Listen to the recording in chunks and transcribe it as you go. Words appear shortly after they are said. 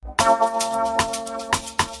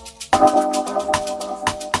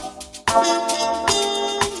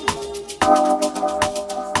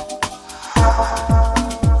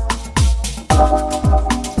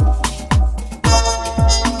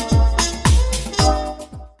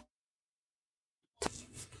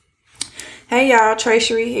Hey y'all,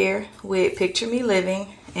 Tracery here with Picture Me Living,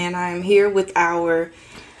 and I'm here with our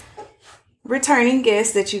returning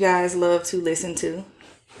guest that you guys love to listen to.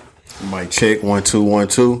 Mic check 1 2 1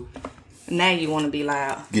 2. Now you want to be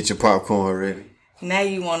loud. Get your popcorn ready. Now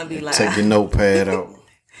you want to be loud. Take your notepad out.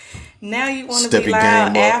 Now you want to Step be your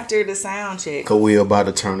loud game up. after the sound check. Cause we about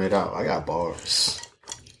to turn it out. I got bars.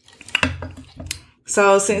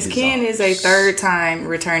 So since Ken is a third time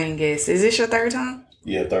returning guest, is this your third time?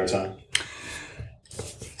 Yeah, third time.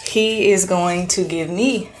 He is going to give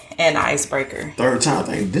me an icebreaker. Third time. I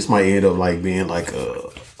think this might end up like being like a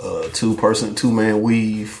two-man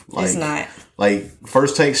weave. Like, It's not. Like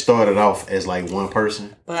First Take started off as like one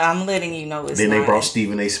person. But I'm letting you know it's then not. they brought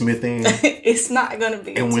Stephen A. Smith in. It's not going to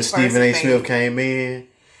be. And when Stephen A. Smith came in,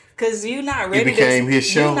 because you're not ready. It became his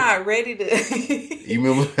show. You're not ready to. You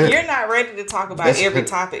remember? You're not ready to talk about every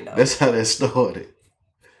topic though. That's how that started.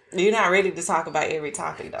 You're not ready to talk about every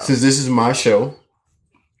topic though. Since this is my show,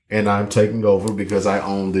 and I'm taking over because I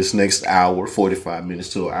own this next hour, 45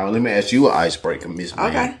 minutes to an hour. Let me ask you an icebreaker, Miss Man.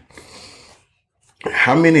 Okay.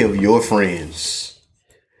 How many of your friends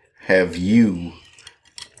have you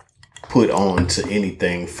put on to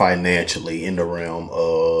anything financially in the realm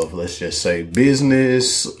of, let's just say,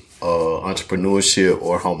 business, entrepreneurship,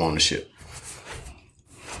 or homeownership?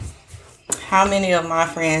 How many of my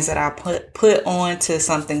friends that I put on to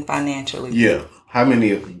something financially? Yeah. How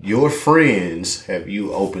many of your friends have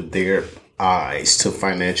you opened their eyes to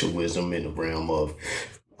financial wisdom in the realm of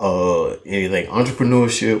anything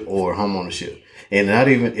entrepreneurship or homeownership? And not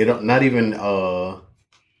even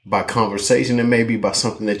by conversation, it may be by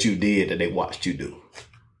something that you did that they watched you do.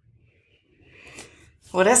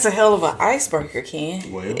 Well, that's a hell of an icebreaker,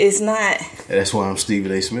 Ken. Well, it's not. That's why I'm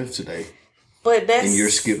Stephen A. Smith today. But that's. And you're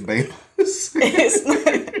Skip Bayless. It's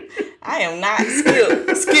not. I am not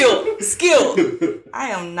skilled. I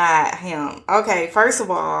am not him. Okay, first of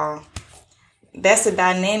all, that's a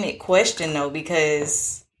dynamic question though,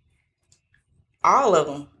 because all of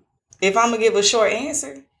them. If I'm gonna give a short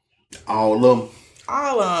answer, All of them.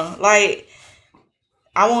 Like,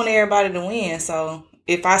 I want everybody to win. So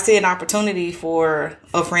if I see an opportunity for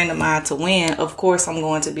a friend of mine to win, of course I'm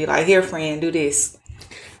going to be like, here, friend, do this.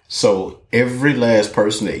 So every last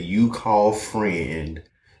person that you call friend,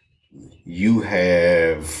 you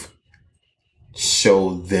have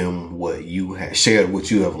showed them what you have shared,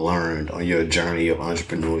 what you have learned on your journey of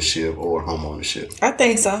entrepreneurship or homeownership. I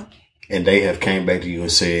think so. And they have came back to you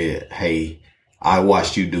and said, hey, I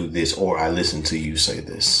watched you do this, or I listened to you say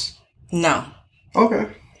this. No. Okay.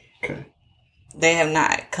 They have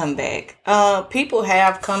not come back. People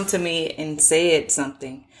have come to me and said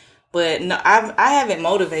something, but no, I haven't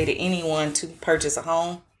motivated anyone to purchase a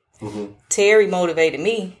home. Mm-hmm. Terry motivated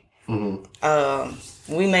me.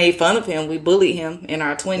 Mm-hmm. We made fun of him. We bullied him in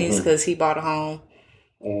our 20s because he bought a home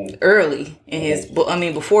early in his.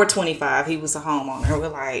 Before 25, he was a homeowner. We're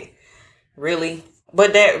like, really?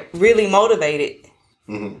 But that really motivated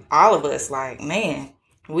all of us. Like, man,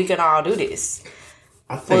 we can all do this.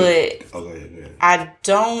 I think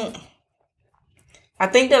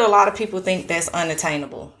that a lot of people think that's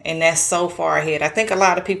unattainable and that's so far ahead. I think a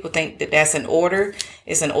lot of people think that that's an order.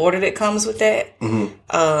 It's an order that comes with that.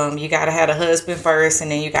 Mm-hmm. You got to have a husband first,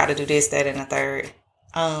 and then you got to do this, that, and a third.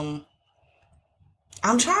 I'm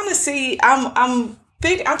trying to see. I'm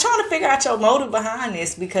trying to figure out your motive behind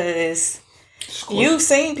this, because you've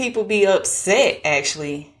seen people be upset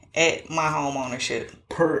actually at my home ownership.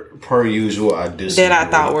 Per usual, I disagree. That I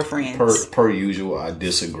thought were friends. Per usual, I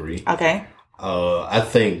disagree. Okay. I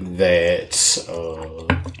think that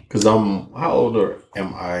because how older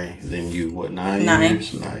am I than you? What, 9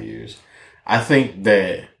 years? 9 years. I think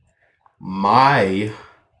that my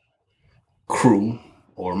crew,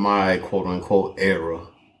 or my quote unquote era,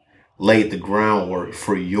 laid the groundwork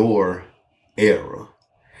for your era.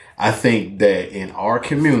 I think that in our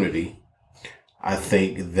community, I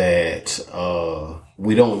think that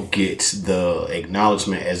we don't get the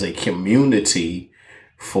acknowledgement as a community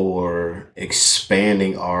for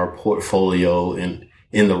expanding our portfolio in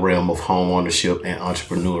the realm of home ownership and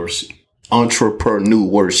entrepreneurship.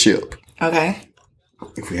 Okay.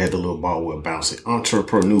 If we had the little ball, we'll bounce it.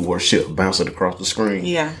 Entrepreneurship, bounce it across the screen.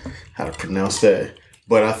 Yeah. How to pronounce that.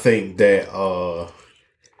 But I think that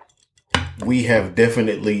we have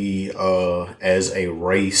definitely, as a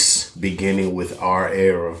race, beginning with our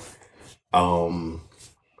era, quote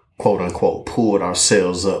unquote, pulled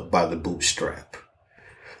ourselves up by the bootstrap.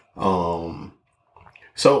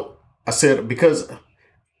 So I said, because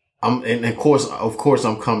of course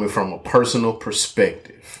I'm coming from a personal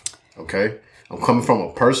perspective. Okay. I'm coming from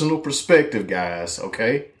a personal perspective, guys.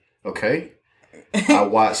 Okay. I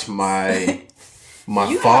watched my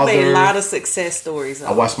you father. have a lot of success stories.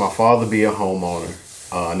 I watched my father be a homeowner.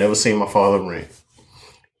 I never seen my father rent.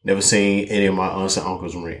 Never seen any of my aunts and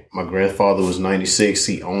uncles rent. My grandfather was 96.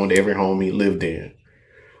 He owned every home he lived in.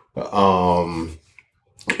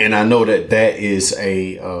 And I know that is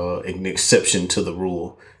an exception to the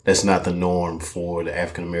rule. That's not the norm for the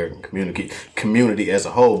African American community as a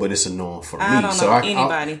whole, but it's a norm for me. I don't know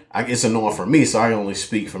anybody. It's a norm for me, so I only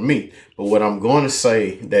speak for me. But what I'm going to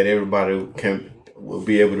say that everybody will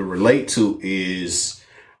be able to relate to is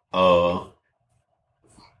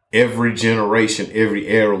every generation, every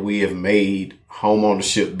era we have made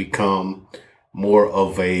homeownership become more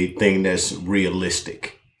of a thing that's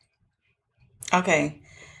realistic. Okay.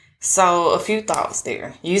 So a few thoughts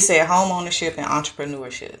there. You said home ownership and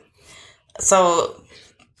entrepreneurship. So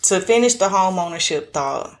to finish the home ownership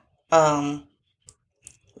thought, my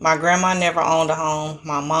grandma never owned a home.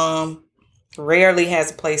 My mom rarely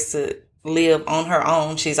has a place to live on her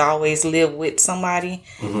own. She's always lived with somebody,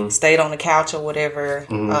 stayed on the couch or whatever.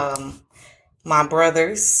 My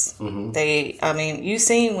brothers, you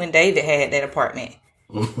seen when David had that apartment.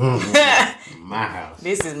 My house.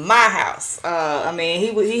 This is my house.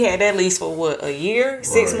 He had that lease for what, a year,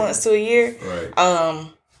 6 months to a year. Right.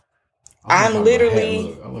 I'm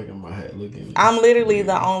literally. I look at my hat. I'm literally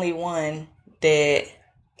the only one that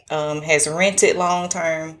has rented long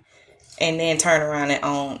term and then turn around and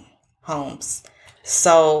own homes.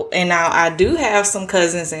 So, and now I do have some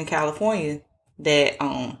cousins in California that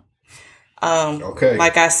own. Okay.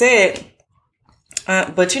 Like I said.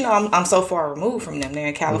 But I'm so far removed from them. They're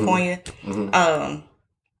in California.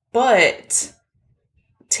 But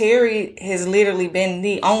Terry has literally been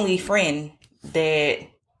the only friend that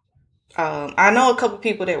I know a couple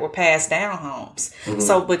people that were passed down homes.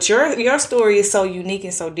 So, but your story is so unique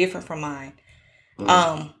and so different from mine.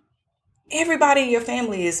 Everybody in your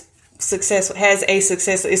family is successful, has a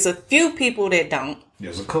success. It's a few people that don't.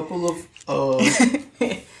 There's a couple of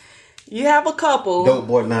you have a couple. Dope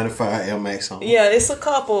Boy 95 Air Max on. Yeah, it's a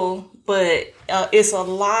couple, but it's a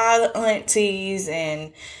lot of aunties,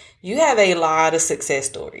 and you have a lot of success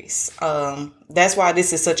stories. That's why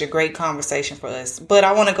this is such a great conversation for us. But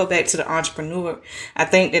I want to go back to the entrepreneur. I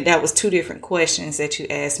think that was two different questions that you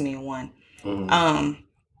asked me in one.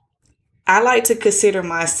 I like to consider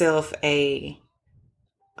myself I'm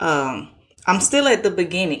still at the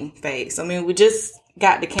beginning phase. I mean, we just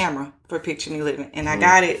got the camera for Picture Me Living, and I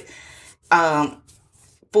got it.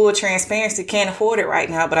 Full transparency, can't afford it right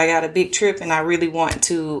now, but I got a big trip and I really want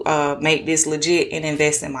to make this legit and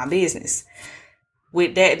invest in my business.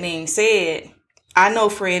 With that being said, I know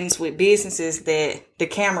friends with businesses that the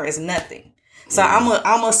camera is nothing. So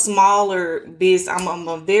I'm a smaller business. I'm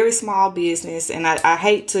a very small business, and I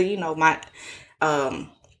hate to, my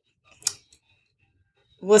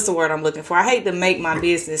what's the word I'm looking for? I hate to make my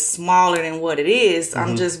business smaller than what it is.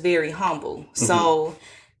 I'm just very humble. So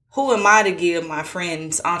who am I to give my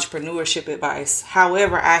friends entrepreneurship advice?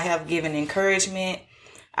 However, I have given encouragement.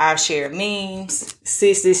 I've shared memes.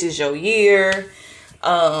 Sis, this is your year.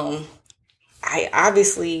 I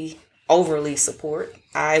obviously overly support.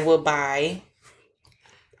 I will buy.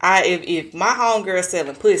 If my homegirl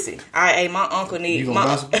selling pussy, my uncle need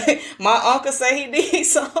my uncle say he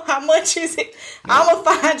needs some. How much is it? I'm gonna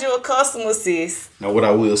find you a customer, sis. Now, what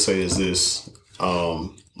I will say is this.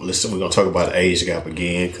 Listen, we're gonna talk about the age gap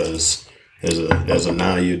again because there's a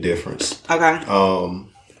 9-year difference. Okay.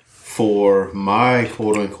 For my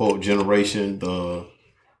quote unquote generation,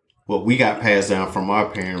 what we got passed down from our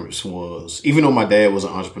parents was, even though my dad was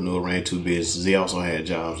an entrepreneur, ran 2 businesses, he also had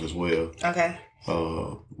jobs as well. Okay.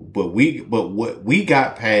 But what we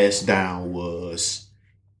got passed down was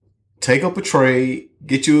take up a trade,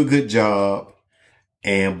 get you a good job,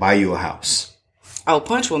 and buy you a house. Oh,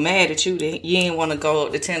 Punch was mad at you that you didn't want to go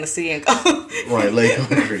up to Tennessee and go. Right, Lake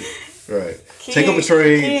Country. Right. Take up a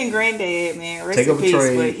trade. Ken granddad, man. Rest in peace.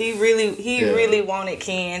 But he really wanted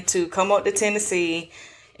Ken to come up to Tennessee,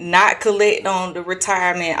 not collect on the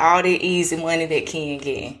retirement, all the easy money that Ken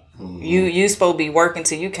get. You supposed to be working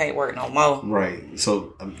till you can't work no more. Right.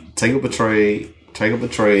 So take up a trade,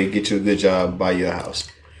 get you a good job, buy your house.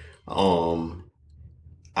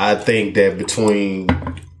 I think that between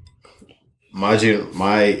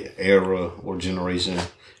my era or generation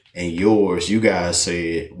and yours, you guys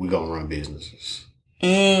said we're gonna run businesses.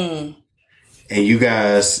 And you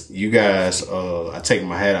guys, I take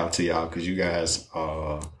my hat out to y'all because you guys,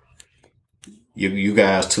 you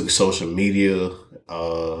guys took social media.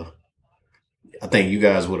 I think you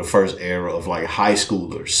guys were the first era of like high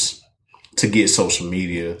schoolers to get social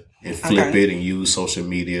media and flip it and use social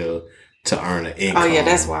media to earn an income. Oh yeah,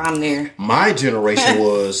 that's why I'm there. My generation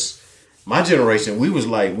we was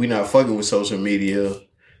like, we not fucking with social media.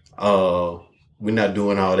 We're not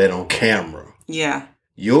doing all that on camera. Yeah.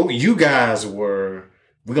 You guys were,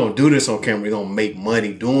 we're going to do this on camera. We're going to make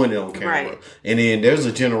money doing it on camera. Right. And then there's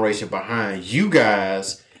a generation behind you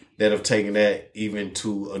guys that have taken that even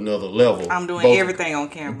to another level. I'm doing everything on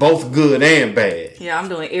camera. Both good and bad. Yeah, I'm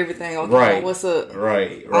doing everything on camera. Right. What's up?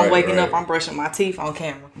 Right. I'm waking up, I'm brushing my teeth on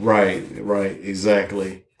camera. Right.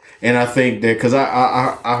 Exactly. And I think that, because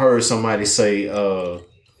I heard somebody say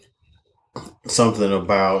something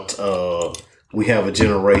about we have a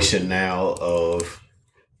generation now of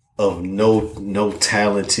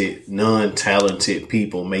non-talented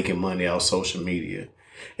people making money off social media.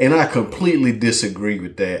 And I completely disagree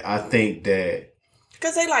with that. I think that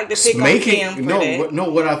because they like to pick on Kim for that. No,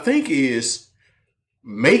 what I think is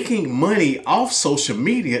making money off social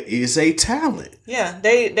media is a talent. Yeah,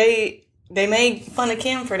 they made fun of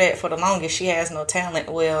Kim for that for the longest. She has no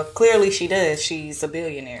talent. Well, clearly she does. She's a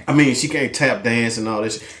billionaire. I mean, she can't tap dance and all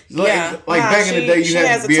this. Back in the day, you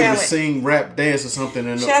had to be able to sing, rap, dance or something.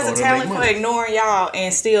 She has a talent for ignoring y'all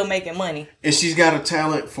and still making money. And she's got a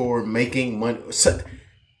talent for making money.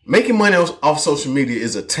 Making money off social media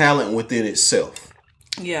is a talent within itself.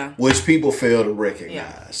 Yeah. Which people fail to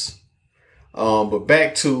recognize. Yeah. But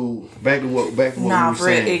back to what we were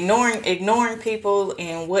saying. Ignoring people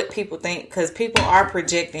and what people think, because people are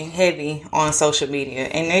projecting heavy on social media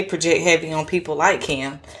and they project heavy on people like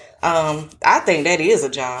Kim. I think that is a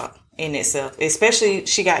job in itself. Especially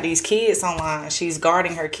she got these kids online. She's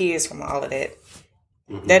guarding her kids from all of that.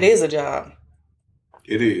 Mm-hmm. That is a job.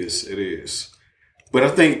 It is. But I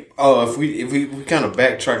think if we kind of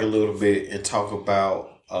backtrack a little bit and talk about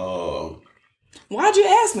why'd you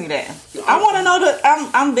ask me that? I want to know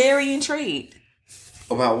I'm very intrigued.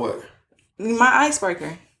 About what? My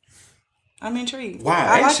icebreaker. I'm intrigued. Why?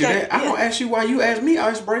 I asked you that. Yeah. I don't ask you why you asked me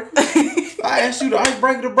icebreaker. I asked you the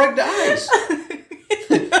icebreaker to break the ice.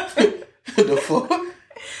 The fuck?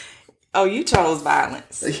 Oh, you chose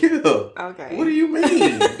violence. Yeah. Okay. What do you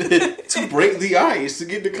mean? To break the ice, to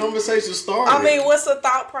get the conversation started. I mean, what's a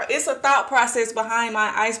thought? It's a thought process behind my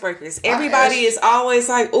icebreakers. Everybody is always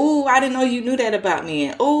like, "Ooh, I didn't know you knew that about me,"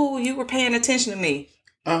 and "Ooh, you were paying attention to me."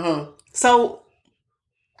 So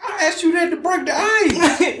I asked you that to break the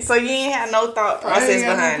ice. So you ain't had no thought process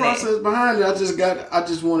behind it. I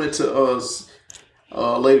just wanted to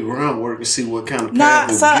lay the groundwork and see what kind of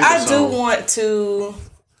path. So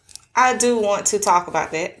I do want to talk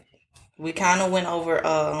about that. We kind of went over,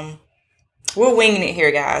 we're winging it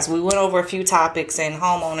here, guys. We went over a few topics and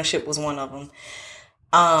home ownership was one of them.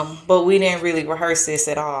 But we didn't really rehearse this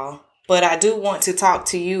at all. But I do want to talk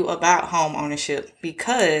to you about home ownership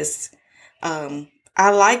because I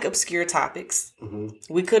like obscure topics. Mm-hmm.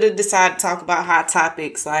 We could have decided to talk about hot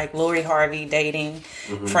topics like Lori Harvey dating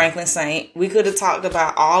Franklin Saint. We could have talked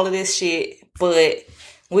about all of this shit, but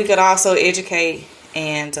we could also educate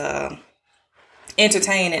and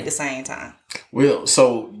entertain at the same time. Well,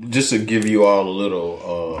 so just to give you all a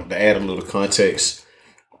little, to add a little context,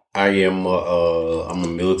 I'm a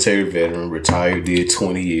military veteran, retired, did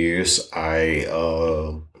 20 years. I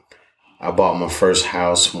bought my first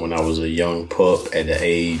house when I was a young pup at the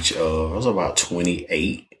age of, I was about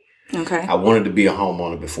 28. Okay. I wanted to be a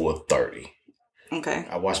homeowner before 30. Okay.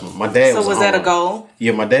 I watched my dad. So was that a goal?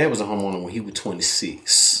 Yeah, my dad was a homeowner when he was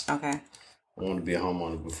 26. Okay. I want to be a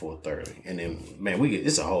homeowner before 30. And then, man,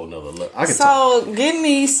 it's a whole nother look. Give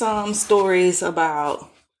me some stories about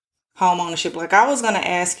home ownership. Like, I was going to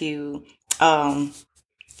ask you,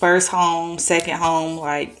 first home, second home,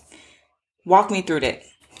 like, walk me through that.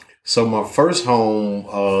 So my first home,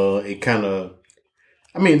 it kind of,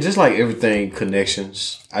 I mean, just like everything,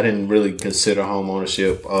 connections. I didn't really consider home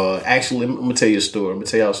ownership. Actually, I'm going to tell you a story. I'm going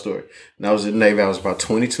to tell y'all a story. When I was in the Navy, I was about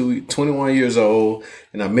 21 years old,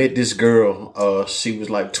 and I met this girl. She was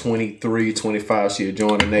like 23, 25. She had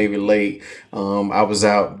joined the Navy late. I was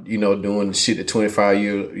out, doing the shit that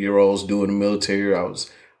 25-year-olds do in the military. I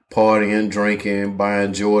was partying, drinking,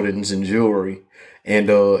 buying Jordans and jewelry. And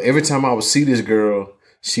every time I would see this girl,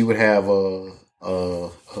 she would have a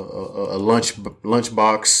lunch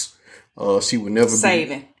box. She would never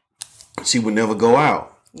saving. She would never go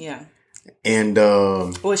out. Yeah. And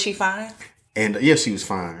was she fine? And yeah, she was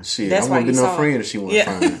fine. Shit, that's I wouldn't be no friend if she wasn't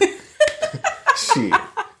fine. Shit.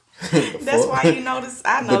 That's why you notice.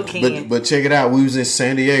 I know Ken. But check it out. We was in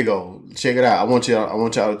San Diego. Check it out. I want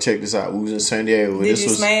y'all to check this out. We was in San Diego. Did you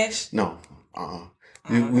smash? No.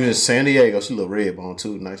 We was in San Diego. She a little red bone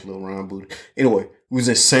too. Nice little round booty. Anyway. We was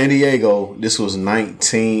in San Diego. This was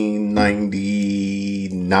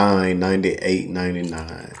 1999, 98,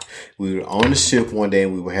 99. We were on the ship one day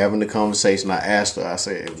and we were having a conversation. I asked her, I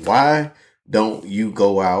said, why don't you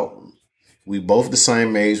go out? We both the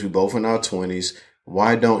same age. We both in our 20s.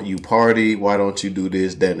 Why don't you party? Why don't you do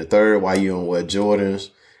this, that, and the third? Why you don't wear Jordans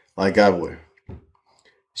like I wear?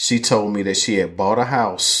 She told me that she had bought a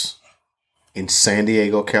house in San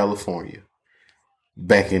Diego, California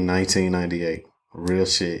back in 1998. Real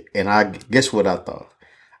shit. And I guess what I thought?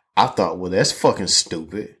 I thought, well, that's fucking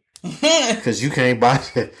stupid. Because you can't buy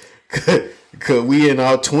that. Because we in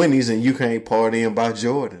our 20s and you can't party and buy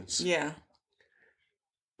Jordans. Yeah.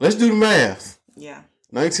 Let's do the math. Yeah.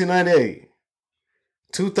 1998,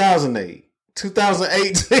 2008,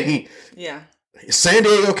 2018. Yeah. San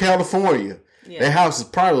Diego, California. Yeah. That house is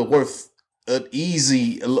probably worth an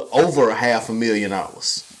easy over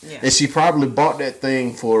 $500,000. Yeah. And she probably bought that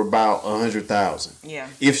thing for about $100,000. Yeah.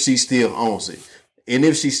 If she still owns it. And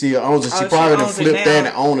if she still owns it, she probably done flipped that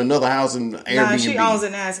and own another house in Airbnb. Nah, she owns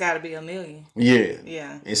it now. It's got to be $1 million. Yeah.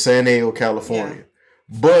 Yeah. In San Diego, California. Yeah.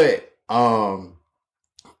 But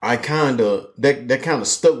I kind of that kind of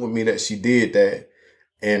stuck with me that she did that.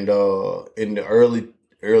 And in the early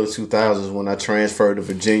 2000s when I transferred to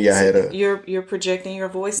Virginia, I had a... You're projecting your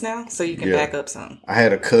voice now so you can back up something. I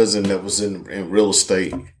had a cousin that was in real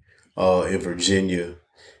estate in Virginia.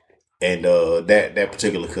 And that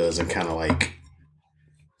particular cousin kind of like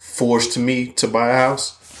forced me to buy a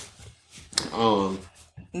house.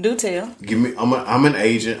 Do tell. I'm an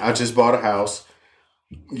agent. I just bought a house.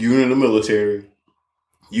 You're in the military.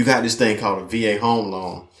 You got this thing called a VA home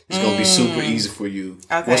loan. It's going to be super easy for you.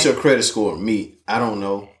 Okay. What's your credit score? Me. I don't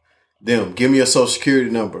know. Them. Give me your social security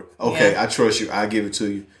number. Okay, yeah. I trust you. I'll give it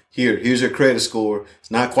to you. Here's your credit score.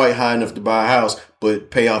 It's not quite high enough to buy a house,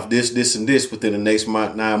 but pay off this, and this within the next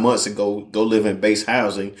 9 months and go live in base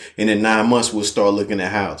housing. And in 9 months, we'll start looking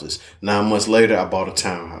at houses. 9 months later, I bought a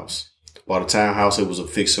townhouse. It was a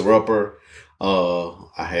fixer-upper.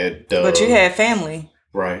 I had... but you had family.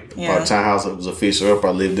 Right. Yeah. Bought a townhouse. It was a fixer-upper.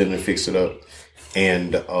 I lived in it and fixed it up.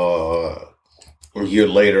 And a year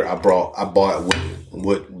later, I bought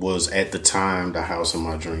what was at the time the house of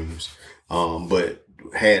my dreams. But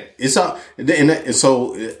that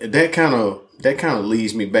kind of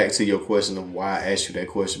leads me back to your question of why I asked you that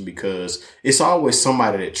question, because it's always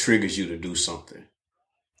somebody that triggers you to do something.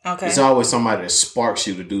 Okay. It's always somebody that sparks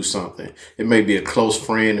you to do something. It may be a close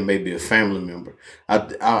friend. It may be a family member.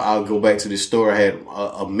 I'll go back to this story. I had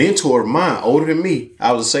a mentor of mine, older than me.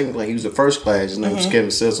 I was the second class. He was the first class. His name was Kevin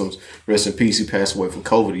Sessoms. Rest in peace. He passed away from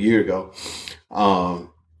COVID a year ago. I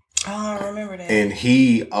remember that. And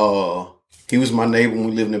he was my neighbor when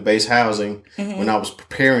we lived in base housing when I was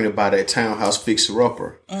preparing to buy that townhouse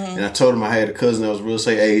fixer-upper. And I told him I had a cousin that was a real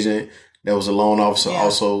estate agent, that was a loan officer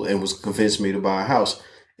also, and was convincing me to buy a house.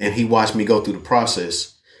 And he watched me go through the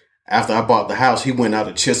process. After I bought the house, he went out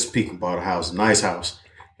to Chesapeake and bought a house, a nice house.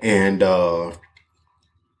 And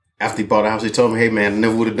after he bought a house, he told me, hey, man, I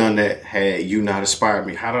never would have done that had you not inspired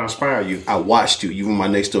me. How did I inspire you? I watched you. You were my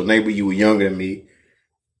next door neighbor. You were younger than me.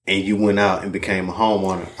 And you went out and became a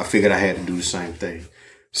homeowner. I figured I had to do the same thing.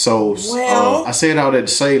 So I said all that to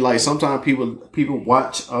say, like, sometimes people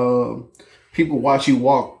watch you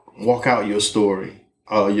walk out your story.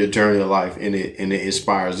 Your journey of life, and it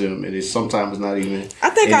inspires them, and sometimes not even. I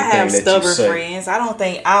think I have stubborn friends. I don't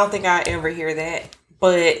think I ever hear that,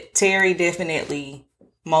 but Terry definitely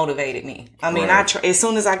motivated me. I mean, as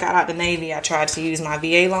soon as I got out the Navy, I tried to use my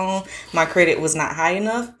VA loan. My credit was not high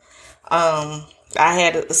enough. I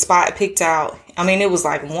had a spot picked out. I mean, it was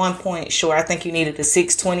like 1 point short. I think you needed a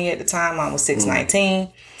 620 at the time. I was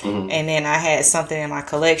 619, and then I had something in my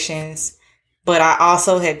collections. But I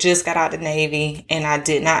also had just got out the Navy, and I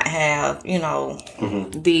did not have,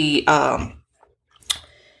 the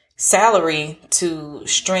salary to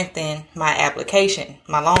strengthen my application,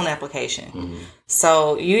 my loan application.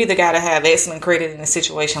 So you either got to have excellent credit in a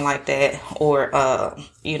situation like that, or,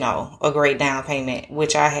 a great down payment,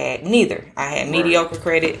 which I had neither. I had mediocre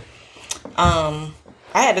credit.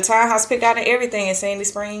 I had the townhouse picked out and everything in Sandy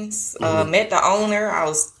Springs. Met the owner. I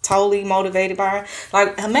was totally motivated by her.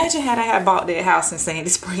 Like, imagine had I had bought that house in Sandy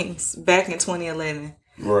Springs back in 2011.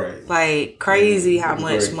 Right. Like, crazy how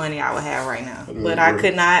much money I would have right now. But I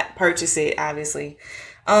could not purchase it, obviously.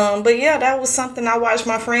 But yeah, that was something I watched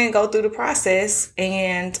my friend go through the process.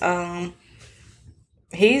 And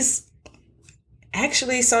he's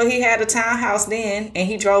actually, so he had a townhouse then, and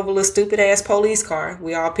he drove a little stupid ass police car.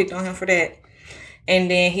 We all picked on him for that.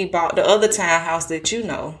 And then he bought the other townhouse that you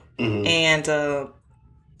know. And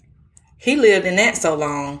he lived in that so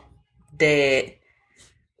long that,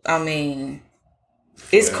 I mean,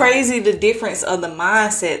 it's crazy the difference of the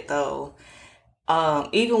mindset, though.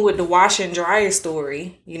 even with the washer and dryer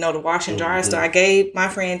story, you know, the washer and dryer story, I gave my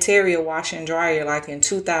friend Terry a washer and dryer like in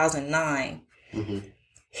 2009.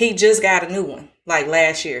 He just got a new one like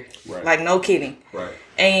last year. Right. Like, no kidding. Right.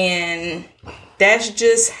 And that's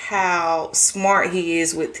just how smart he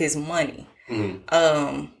is with his money.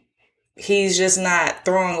 He's just not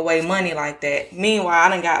throwing away money like that. Meanwhile, I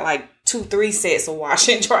done got like 2-3 sets of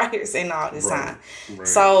washer and dryers and all this time. Right.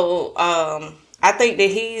 So, I think that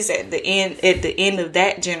he's at the end of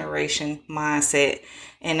that generation mindset,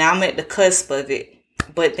 and I'm at the cusp of it.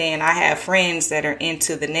 But then I have friends that are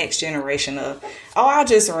into the next generation of, I'll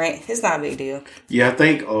just rent. It's not a big deal. Yeah, I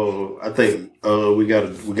think we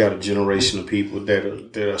got a generation of people that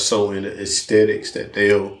are so into aesthetics that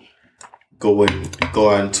they'll go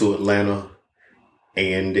out into Atlanta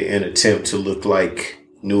and attempt to look like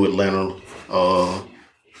New Atlanta,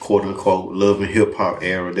 quote unquote, love and hip hop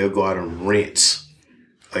era. They'll go out and rent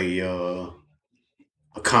a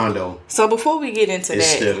condo. So before we get into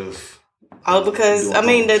instead that, because I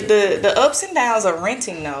mean the ups and downs of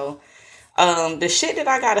renting though, the shit that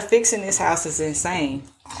I gotta fix in this house is insane.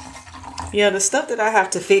 Yeah, the stuff that I have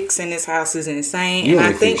to fix in this house is insane. You and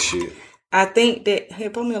ain't fix shit. I think that here,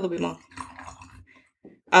 put me a little bit more.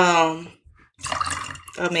 I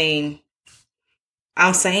mean,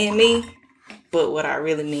 I'm saying me, but what I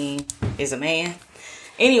really mean is a man.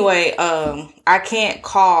 Anyway, I can't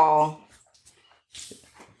call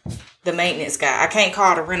the maintenance guy. I can't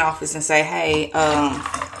call the rent office and say, hey,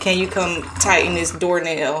 can you come tighten this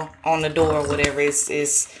doornail on the door or whatever. It's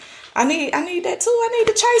I need that too. I need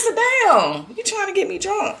to chase it down. You trying to get me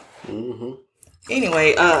drunk.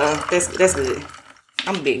 Anyway, that's good.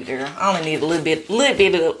 I'm a big girl. I only need a little bit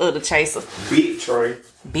of the chaser.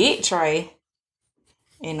 Big tray.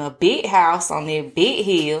 In a big house on a big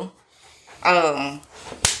hill.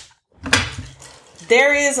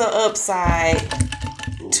 There is an upside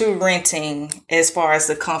to renting as far as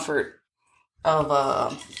the comfort of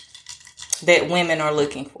that women are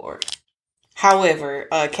looking for. However,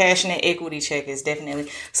 cashing that equity check is definitely.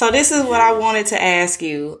 So this is what I wanted to ask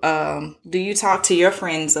you. Do you talk to your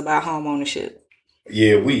friends about home ownership?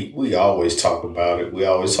 Yeah, we always talk about it. We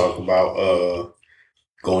always talk about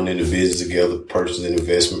going into business together, purchasing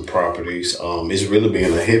investment properties. It's really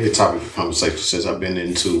been a heavy topic of conversation since I've been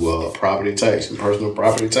into property tax and personal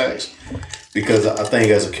property tax. Because I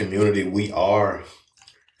think as a community, we are,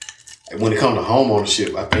 when it comes to home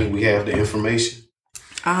ownership, I think we have the information.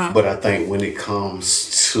 But I think when it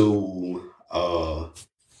comes to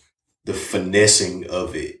the finessing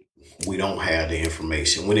of it, we don't have the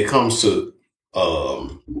information. When it comes to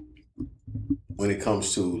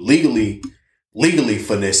legally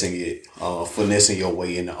finessing it, finessing your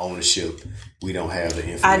way into ownership, we don't have the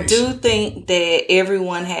information. I do think that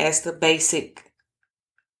everyone has the basic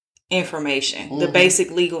information, the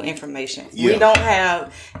basic legal information. Yeah. We don't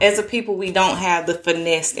have, as a people, we don't have the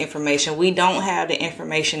finessed information. We don't have the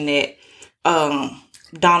information that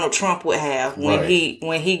Donald Trump would have when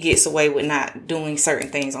he gets away with not doing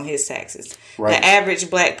certain things on his taxes. Right. The average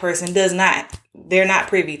black person does not. They're not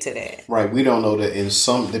privy to that. Right. We don't know that in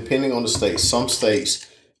some, depending on the state, some states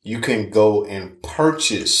you can go and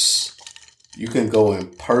purchase. You can go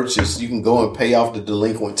and pay off the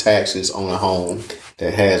delinquent taxes on a home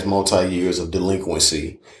that has multi-years of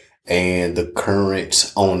delinquency, and the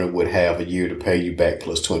current owner would have a year to pay you back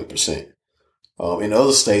plus 20%. In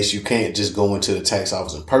other states, you can't just go into the tax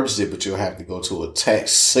office and purchase it, but you'll have to go to a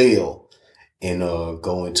tax sale and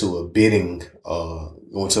go into a bidding, go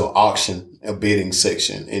into an auction, a bidding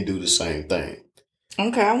section, and do the same thing.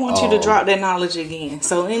 Okay, I want you to drop that knowledge again.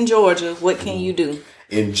 So in Georgia, what can you do?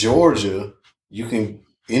 In Georgia,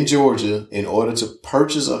 in order to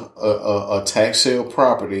purchase a tax sale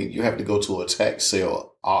property, you have to go to a tax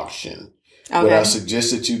sale auction. Okay. What I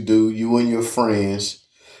suggest that you do, you and your friends,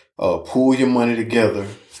 pool your money together,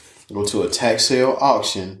 go to a tax sale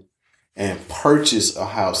auction, and purchase a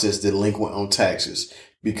house that's delinquent on taxes.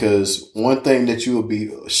 Because one thing that you will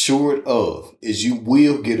be assured of is you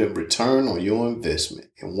will get a return on your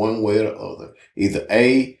investment in one way or the other. Either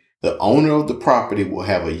A, the owner of the property will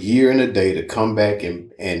have a year and a day to come back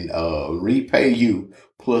and repay you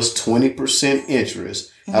plus 20%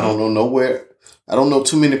 interest. Mm-hmm. I don't know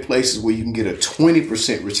too many places where you can get a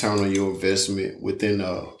 20% return on your investment within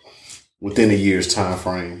a year's time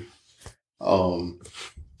frame.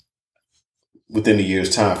 Within a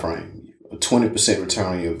year's time frame, a 20% return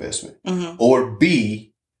on your investment. Mm-hmm. Or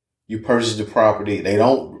B, you purchase the property. They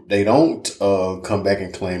don't come back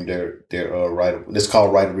and claim their right. It's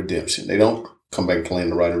called right of redemption. They don't come back and claim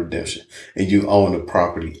the right of redemption, and you own the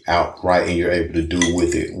property outright, and you're able to do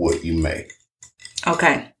with it what you may.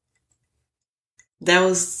 Okay. That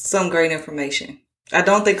was some great information. I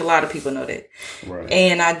don't think a lot of people know that. Right.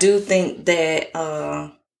 And I do think that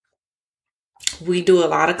we do a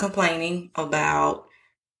lot of complaining about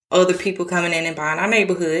other people coming in and buying our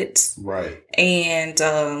neighborhoods. Right. And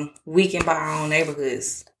we can buy our own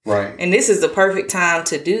neighborhoods. Right. And this is the perfect time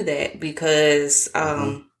to do that because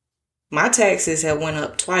my taxes have went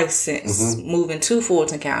up twice since moving to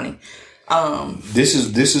Fulton County.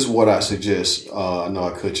 This is what I suggest. I know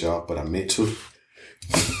I cut you off, but I meant to.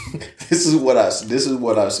 This is what I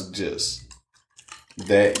suggest.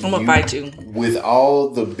 That I'm gonna fight you. With all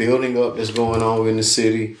the building up that's going on in the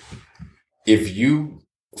city, if you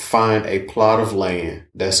find a plot of land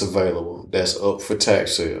that's available, that's up for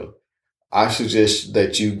tax sale, I suggest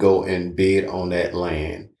that you go and bid on that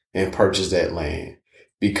land and purchase that land,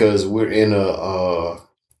 because we're in an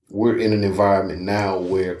environment now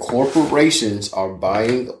where corporations are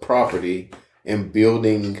buying property and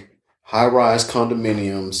building high-rise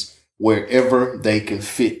condominiums wherever they can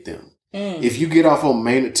fit them. If you get off on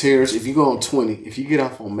Maynard Terrace, if you go on 20, if you get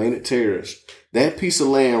off on Maynard Terrace, that piece of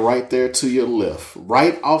land right there to your left,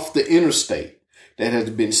 right off the interstate, that has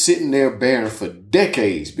been sitting there barren for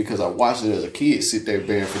decades, because I watched it as a kid sit there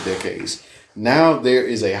barren for decades. Now there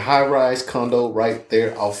is a high-rise condo right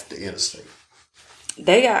there off the interstate.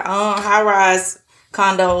 They got high-rise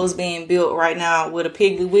condos being built right now where the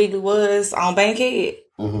Piggly Wiggly was on Bankhead.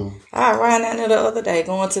 I ran down there the other day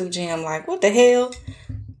going to the gym like, what the hell?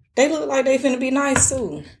 They look like they finna be nice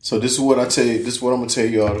too. So this is what I tell you. This is what I'm going to tell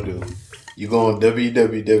you all to do. You go on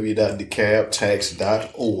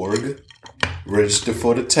www.decabtax.org. Register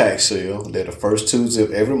for the tax sale. They're the first Tuesday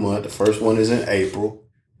of every month. The first one is in April.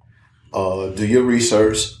 Do your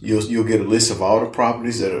research. You'll get a list of all the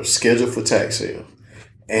properties that are scheduled for tax sale.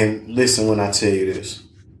 And listen when I tell you this.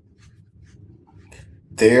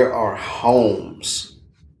 There are homes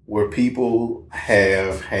where people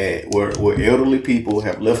have had, where elderly people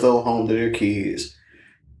have left their home to their kids,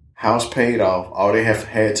 house paid off. All they have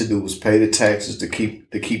had to do was pay the taxes to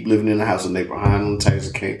keep living in the house, and they behind on the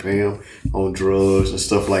taxes, can't pay them on drugs and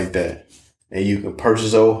stuff like that. And you can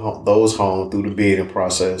purchase those homes through the bidding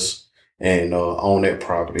process and own that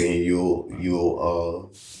property, and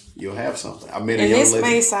you'll have something. I met a young lady. This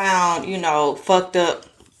may sound, fucked up,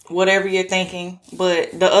 whatever you're thinking,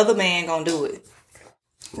 but the other man gonna do it.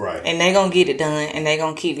 Right. And they gonna get it done, and they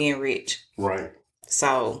gonna keep being rich. Right.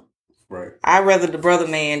 So. Right. I'd rather the brother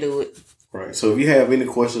man do it. Right. So if you have any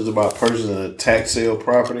questions about purchasing a tax sale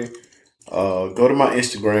property, go to my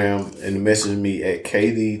Instagram and message me at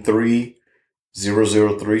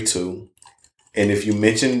KD30032. And if you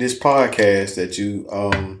mention this podcast that you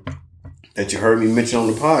heard me mention on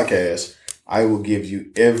the podcast, I will give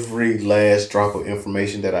you every last drop of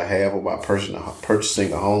information that I have about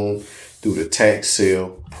purchasing a home through the tax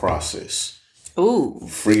sale process. Ooh.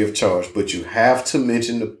 Free of charge. But you have to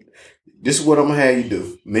mention this is what I'm going to have you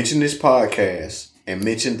do. Mention this podcast and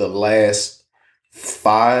mention the last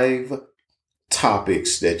 5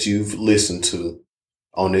 topics that you've listened to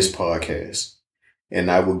on this podcast.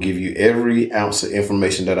 And I will give you every ounce of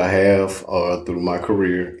information that I have through my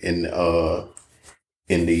career in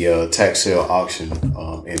the tax sale auction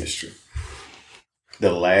industry.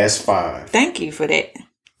 The last 5. Thank you for that.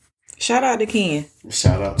 Shout out to Ken.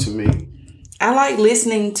 Shout out to me. I like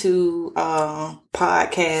listening to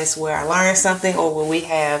podcasts where I learn something, or where we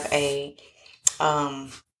have I'm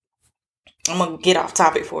going to get off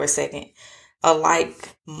topic for a second.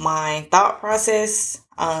 Like my thought process.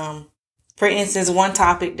 For instance, one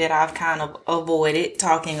topic that I've kind of avoided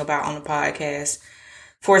talking about on the podcast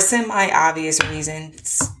for semi-obvious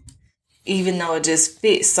reasons, even though it just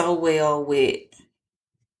fits so well with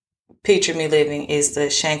Picture Me Living, is the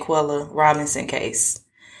Shanquella Robinson case.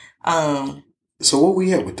 So what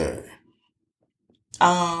we at with that?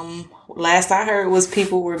 Last I heard was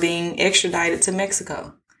people were being extradited to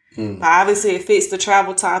Mexico. But obviously it fits the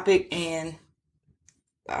travel topic, and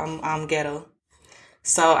I'm ghetto.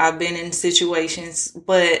 So I've been in situations,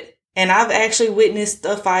 and I've actually witnessed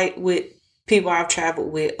a fight with people I've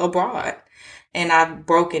traveled with abroad, and I've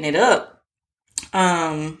broken it up.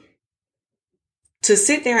 To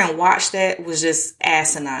sit there and watch that was just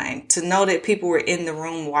asinine. To know that people were in the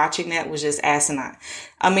room watching that was just asinine.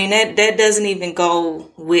 I mean, that doesn't even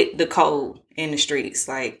go with the code in the streets.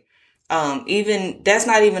 Like, even, that's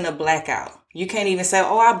not even a blackout. You can't even say,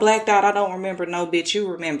 oh, I blacked out, I don't remember. No, bitch,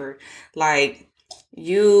 you remember. Like,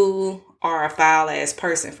 you are a foul ass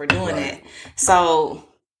person for doing that. So,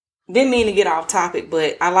 didn't mean to get off topic,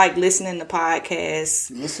 but I like listening to podcasts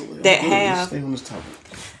that have. Stay on this topic.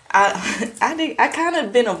 I kind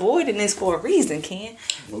of been avoiding this for a reason, Ken.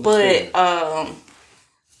 But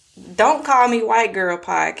Don't Call Me White Girl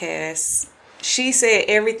podcast, she said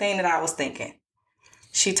everything that I was thinking.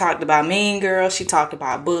 She talked about mean girls. She talked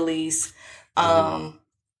about bullies. And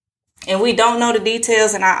we don't know the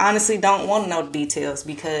details, and I honestly don't want to know the details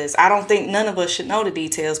because I don't think none of us should know the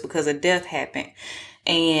details because a death happened.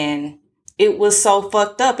 And it was so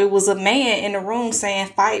fucked up. It was a man in the room saying,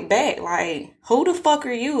 fight back. Like, who the fuck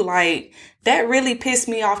are you? Like, that really pissed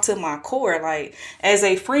me off to my core. Like, as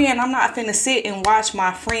a friend, I'm not finna sit and watch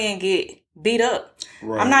my friend get beat up.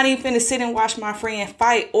 Right. I'm not even finna sit and watch my friend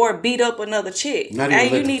fight or beat up another chick. Not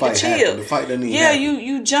even you need to chill. Happen. The fight doesn't even happen.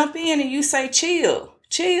 You jump in and you say, chill.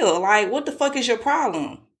 Like, what the fuck is your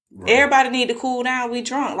problem? Right. Everybody need to cool down. We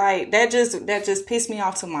drunk. Like, that just pissed me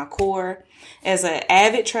off to my core as an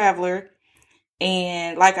avid traveler.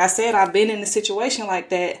 And like I said, I've been in a situation like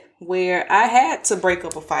that where I had to break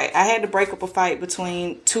up a fight. I had to break up a fight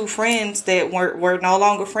between two friends that were no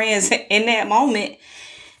longer friends in that moment.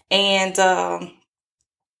 And to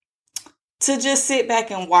just sit back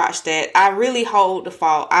and watch that, I really hold the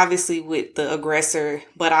fault, obviously, with the aggressor,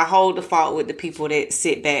 but I hold the fault with the people that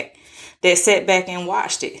sat back and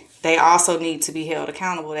watched it. They also need to be held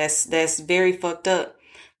accountable. That's very fucked up.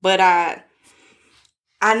 But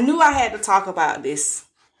I knew I had to talk about this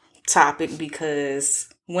topic because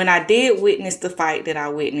when I did witness the fight that I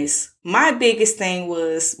witnessed, my biggest thing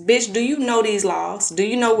was, bitch, do you know these laws? Do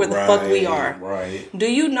you know where the fuck we are? Right. Do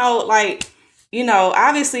you know, like, you know,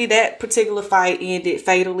 obviously that particular fight ended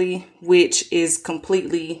fatally, which is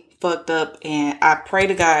completely fucked up. And I pray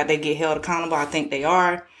to God they get held accountable. I think they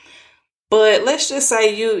are. But let's just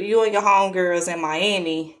say you and your homegirls in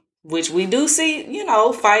Miami, which we do see, you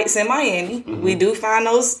know, fights in Miami. Mm-hmm. We do find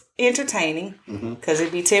those entertaining because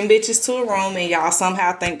it'd be 10 bitches to a room and y'all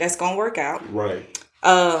somehow think that's going to work out. Right.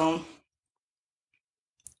 And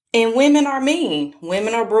women are mean.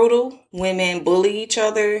 Women are brutal. Women bully each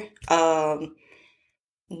other.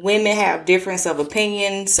 Women have difference of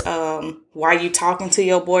opinions. Why you talking to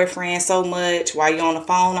your boyfriend so much? Why you on the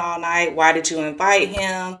phone all night? Why did you invite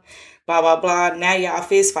him? Blah, blah, blah. Now y'all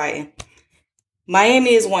fist fighting.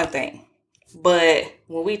 Miami is one thing. But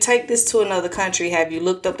when we take this to another country, have you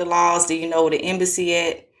looked up the laws? Do you know where the embassy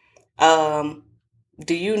at?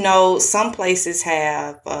 Do you know some places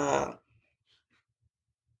have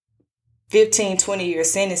 15, 20-year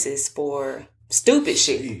sentences for stupid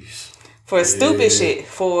shit? Jeez. For stupid shit,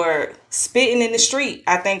 for spitting in the street.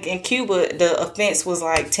 I think in Cuba, the offense was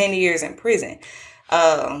like 10 years in prison.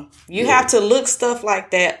 You have to look stuff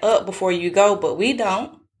like that up before you go, but we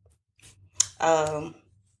don't.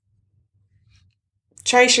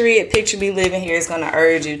 Trey Sheree at Picture Me Living Here is going to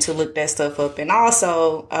urge you to look that stuff up. And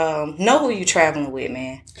also, know who you traveling with,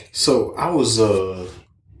 man. So I was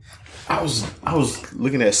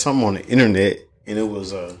looking at something on the internet, and it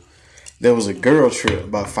was there was a girl trip,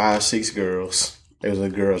 about 5-6 girls. There was a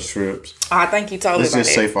girls trips. I think you told me about that. Let's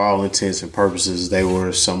just say, for all intents and purposes, they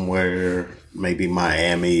were somewhere, maybe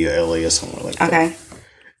Miami or LA or somewhere like that. Okay.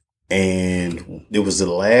 And it was the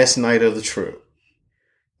last night of the trip,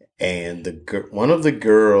 and one of the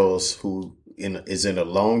girls who is in a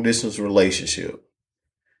long distance relationship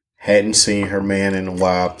hadn't seen her man in a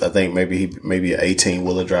while. I think maybe an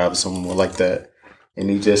 18-wheeler drive or something like that, and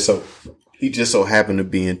he just so happened to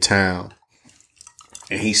be in town,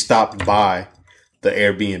 and he stopped by the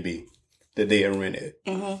Airbnb that they had rented.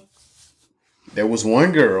 Mm-hmm. There was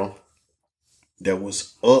one girl that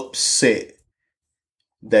was upset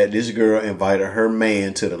that this girl invited her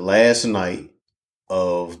man to the last night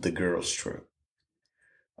of the girls' trip.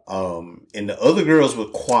 And the other girls were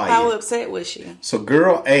quiet. How upset was she? So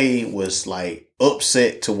girl A was like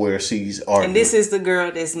upset to where she's arguing. And this is the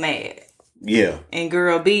girl that's mad. Yeah. And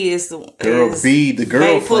girl B is the the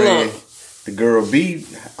girlfriend. The girl B,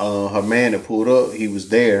 her man that pulled up, he was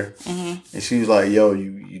there. Mm-hmm. And she was like, yo,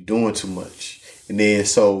 you doing too much. And then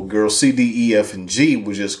so girl C, D, E, F, and G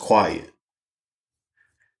was just quiet.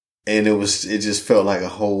 And it just felt like a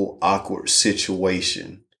whole awkward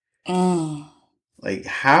situation. Like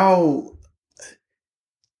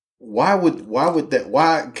why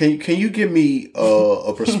can you give me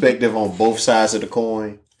a perspective on both sides of the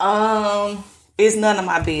coin? It's none of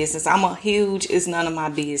my business. It's none of my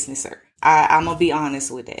business-er. I'm gonna be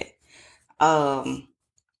honest with that.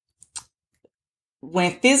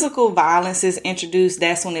 When physical violence is introduced,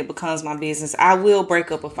 that's when it becomes my business. I will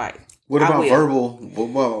break up a fight. What about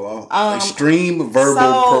extreme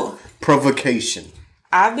verbal provocation?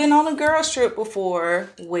 I've been on a girls trip before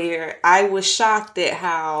where I was shocked at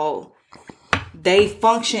how they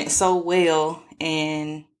functioned so well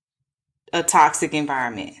in a toxic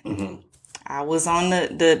environment. Mm-hmm. I was on the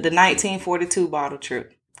 1942 bottle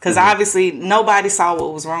trip. Because obviously nobody saw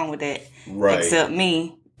what was wrong with that. Right. Except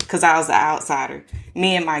me. Because I was the outsider.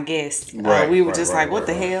 Me and my guest. We were just what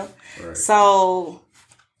the hell? Right. So,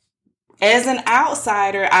 as an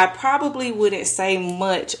outsider, I probably wouldn't say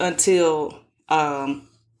much until I'm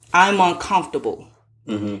uncomfortable.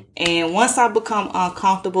 Mm-hmm. And once I become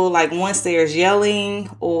uncomfortable, like once there's yelling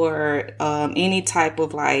or any type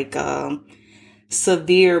of like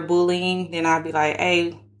severe bullying, then I'd be like,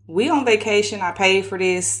 hey, we on vacation. I paid for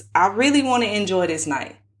this. I really want to enjoy this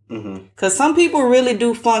night. Because some people really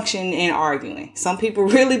do function in arguing. Some people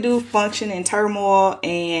really do function in turmoil.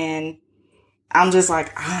 And I'm just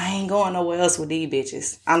like, I ain't going nowhere else with these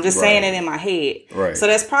bitches. I'm just saying it in my head. Right. So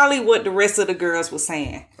that's probably what the rest of the girls were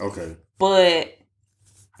saying. Okay. But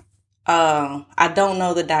I don't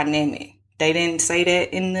know the dynamic. They didn't say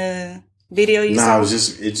that in the video you saw? No,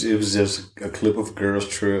 it was just a clip of a girls'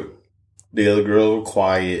 trip. The other girls were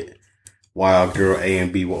quiet while girl A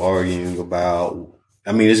and B were arguing about...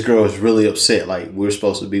 I mean, this girl is really upset. Like, we're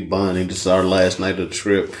supposed to be bonding. This is our last night of the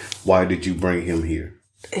trip. Why did you bring him here?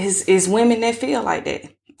 It's women that feel like that.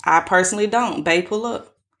 I personally don't. Bae, pull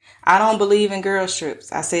up. I don't believe in girls'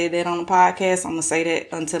 trips. I said that on the podcast. I'm going to say that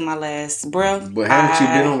until my last breath. But haven't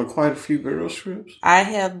you been on quite a few girls' trips? I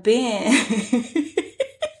have been.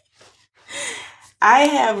 I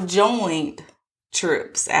have joined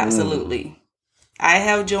trips. Absolutely. I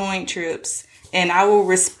have joined trips. And I will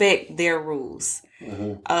respect their rules.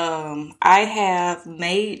 I have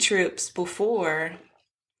made trips before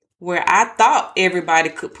where I thought everybody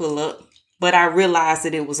could pull up, but I realized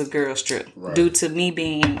that it was a girl's trip due to me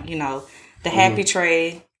being, the happy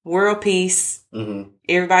Trey, world peace,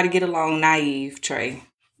 everybody get along, naive Trey.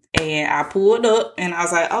 And I pulled up and I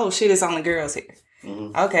was like, oh shit, it's only girls here.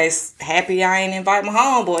 Okay, happy I ain't invite my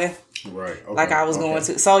homeboy. Right. Okay, like I was going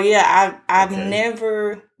to. So yeah, I've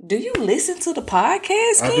never. Do you listen to the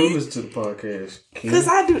podcast, Ken? I do listen to the podcast. Because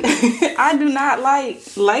I do not like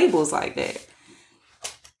labels like that.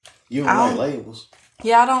 You don't like labels?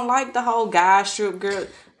 Yeah, I don't like the whole guy strip girl.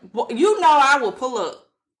 You know I will pull up.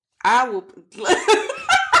 I will.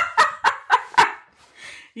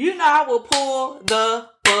 I will pull the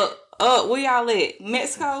fuck up. Where y'all at?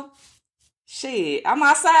 Mexico? Shit, I'm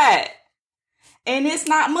outside. And it's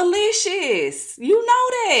not malicious. You know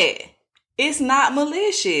that. It's not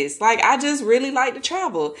malicious. Like, I just really like to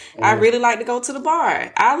travel. I really like to go to the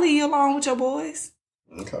bar. I'll leave you along with your boys.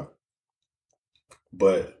 Okay.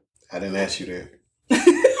 But I didn't ask you that.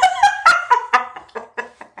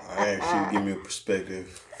 I asked you to give me a perspective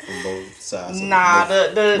from both sides.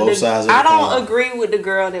 Both sides of the I don't agree with the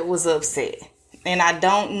girl that was upset. And I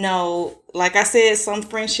don't know. Like I said, some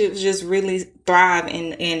friendships just really thrive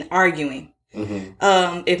in arguing.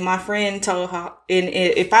 If my friend told her,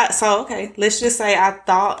 let's just say I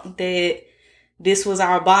thought that this was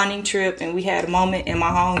our bonding trip and we had a moment and my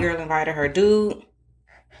homegirl invited her dude,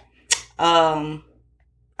 I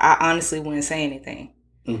honestly wouldn't say anything.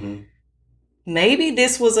 Maybe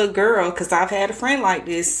this was a girl, because I've had a friend like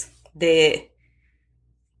this that,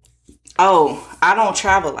 I don't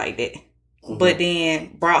travel like that, but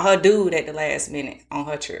then brought her dude at the last minute on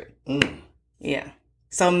her trip. Yeah.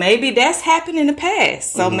 So maybe that's happened in the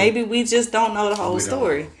past. So maybe we just don't know the whole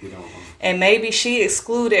story. We don't know. And maybe she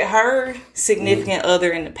excluded her significant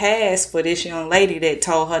other in the past for this young lady that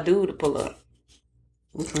told her dude to pull up.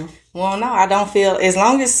 Okay. Well, no, I don't feel, as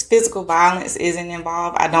long as physical violence isn't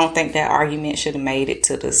involved, I don't think that argument should have made it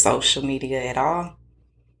to the social media at all.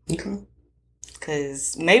 Okay.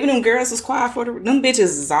 Because maybe them girls was quiet for them bitches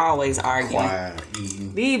is always arguing. Quiet,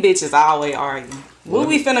 eating. These bitches always arguing. What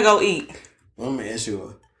we finna go eat? Let me ask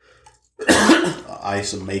you an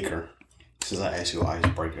ice maker. Since I asked you an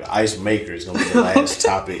icebreaker. Ice maker is going to be the last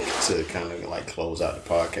topic to kind of like close out the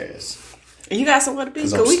podcast. You got somewhere to be?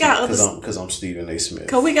 Because I'm Stephen A. Smith.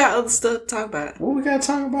 Because we got other stuff to talk about. What we got to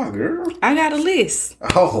talk about, girl? I got a list.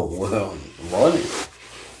 Oh, well,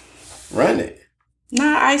 run it.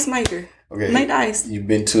 Nah, ice maker. Okay. Make the ice. You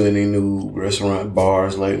been to any new restaurant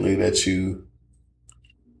bars lately that you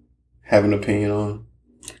have an opinion on?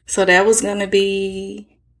 So that was going to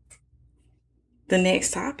be the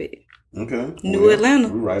next topic. Okay. New Atlanta.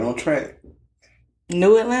 We're right on track.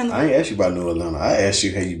 New Atlanta. I ain't asked you about New Atlanta. I asked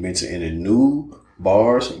you, have you been to any new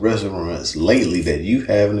bars, restaurants lately that you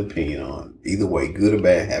have an opinion on? Either way, good or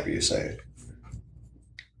bad, happy or sad.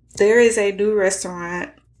 There is a new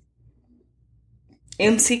restaurant.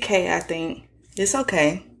 MCK, I think. It's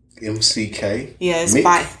okay. MCK? Yeah, it's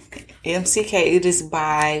by MCK. It is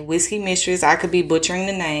by Whiskey Mistress. I could be butchering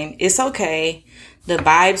the name. It's okay. The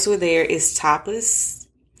vibes were there. It's topless.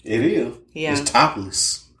 It is. Yeah. It's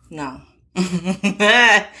topless. No.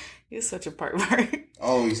 You're such a pervert.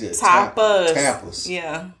 Oh, he said tapas. Tapas.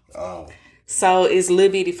 Yeah. Oh. So it's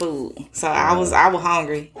little bitty food. So I was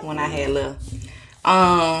hungry when I had left.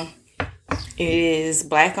 It is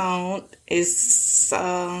black owned. It's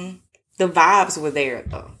the vibes were there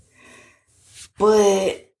though.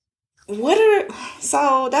 But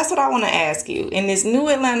so that's what I want to ask you. In this new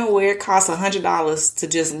Atlanta where it costs $100 to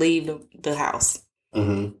just leave the house.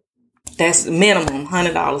 Mm-hmm. That's minimum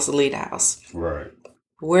 $100 to leave the house. Right.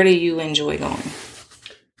 Where do you enjoy going?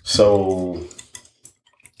 So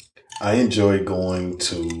I enjoy going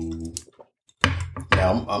to.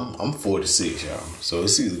 Now I'm 46, y'all. So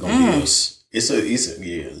it's either gonna be it's a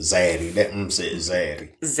zaddy. That said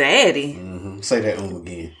zaddy. Zaddy. Mm-hmm. Say that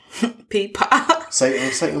again. Peepop. Say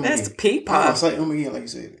That's again. That's peepop. Say again like you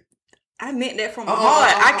said it. I meant that from my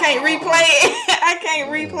heart. I can't replay it. I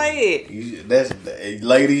can't replay it. That's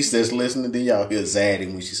ladies that's listening to y'all hear zaddy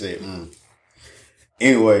when she said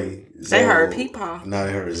Anyway, they heard peepop. No,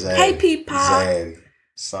 they heard zaddy. Hey peepop. Zaddy.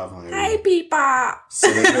 Stop on Hey peepop.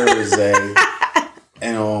 So they heard zaddy.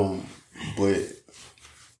 And but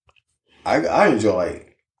I enjoy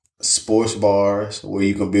like sports bars where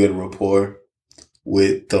you can build a rapport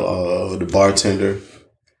with the bartender,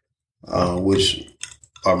 which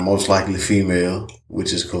are most likely female,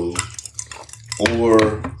 which is cool, or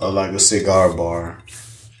like a cigar bar.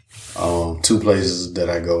 Two places that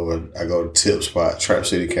I go to Tip Spot, Trap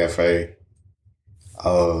City Cafe.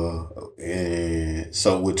 And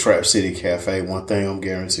so with Trap City Cafe, one thing I'm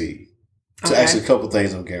guaranteed. So actually, a couple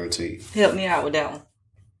things I'm guaranteed. Help me out with that one.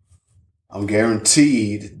 I'm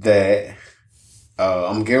guaranteed that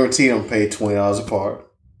I'm paid $20 a part,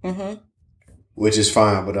 which is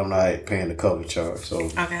fine, but I'm not paying the cover charge. So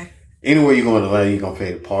anywhere you're going to Atlanta, you're gonna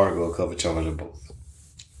pay the part or a cover charge or both.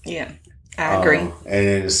 Yeah, I agree. And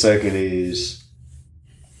then the second is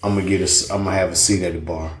I'm gonna have a seat at the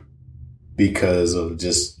bar because of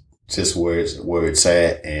just where it's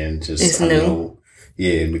at and just it's new.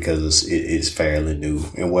 Because it's fairly new,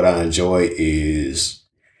 and what I enjoy is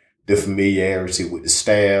the familiarity with the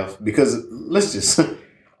staff, because let's just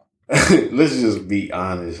be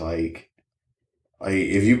honest, like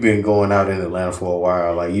if you've been going out in Atlanta for a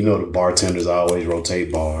while, like the bartenders always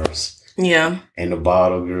rotate bars, and the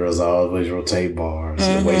bottle girls always rotate bars,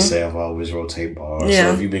 the wait staff always rotate bars.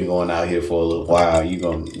 So if you've been going out here for a little while, you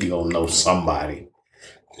gonna know somebody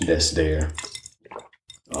that's there,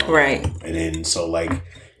 right? And then so like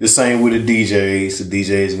the same with the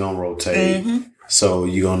DJs gonna rotate. So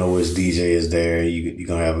you're going to know which DJ is there. You're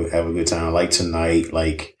going to have a good time. Like tonight,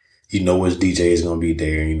 like, which DJ is going to be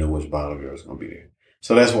there and which bottle girl is going to be there.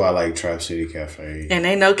 So that's why I like Trap City Cafe. And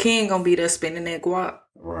they know King going to be there spending that guap.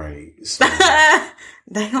 Right. So,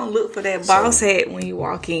 they going to look for that boss hat when you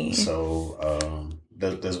walk in. So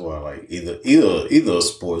that's why I like either a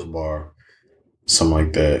sports bar, something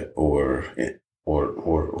like that, or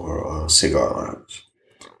a cigar lounge.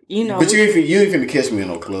 But you ain't finna catch me in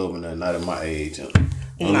no club and not at my age,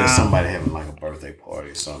 unless somebody having like a birthday party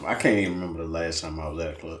or something. I can't even remember the last time I was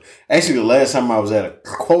at a club. Actually, the last time I was at a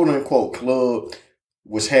quote unquote club,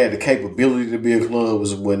 which had the capability to be a club,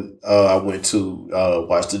 was when I went to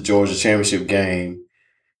watch the Georgia championship game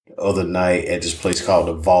the other night at this place called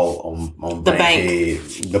the Vault on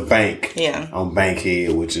Bankhead. The Bank, on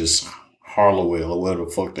Bankhead, which is Harlowell or whatever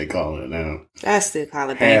the fuck they call it now. I still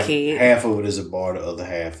call it Bankhead. Half of it is a bar, the other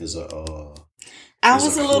half is a I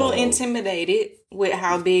was a little intimidated with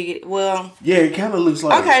how big it. Well, yeah, it kind of looks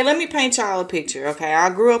like. Okay, let me paint y'all a picture. Okay, I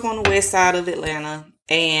grew up on the west side of Atlanta,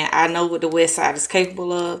 and I know what the west side is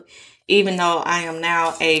capable of. Even though I am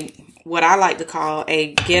now what I like to call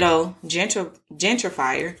a ghetto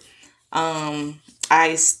gentrifier,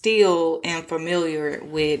 I still am familiar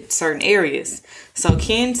with certain areas. So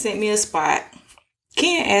Ken sent me a spot.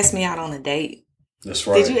 Ken asked me out on a date. That's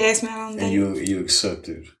right. Did you ask me out on a date? And you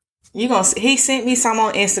accepted. He sent me some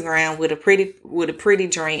on Instagram with a pretty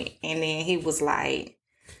drink, and then he was like,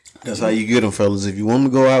 "That's how you get them, fellas. If you want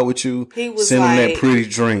them to go out with you, send them that pretty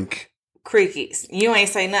drink." Crickets. You ain't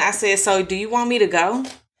say nothing. I said, "So do you want me to go?"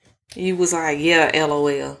 He was like, "Yeah,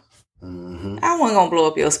 LOL." I wasn't gonna blow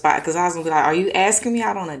up your spot because I was gonna be like, "Are you asking me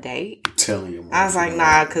out on a date?" I'm telling you. I was like,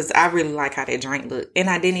 "Nah," because I really like how that drink looked, and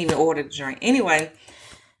I didn't even order the drink. Anyway,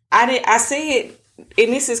 I said,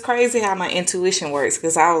 and this is crazy how my intuition works,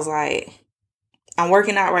 because I was like, "I'm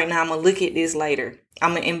working out right now. I'm gonna look at this later.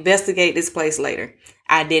 I'm gonna investigate this place later."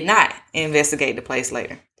 I did not investigate the place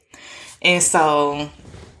later, and so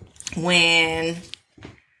when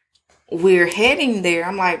we're heading there,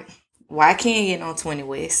 I'm like, why can't you get on 20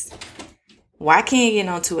 West? Why can't you get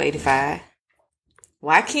on 285?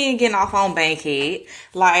 Why Ken getting off on Bankhead?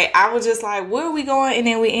 Like, I was just like, where are we going? And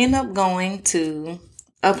then we end up going to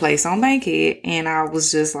a place on Bankhead. And I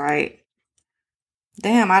was just like,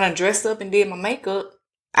 damn, I done dressed up and did my makeup.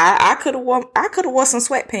 I could have wore some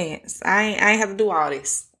sweatpants. I ain't have to do all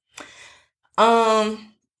this.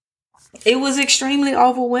 It was extremely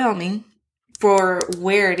overwhelming for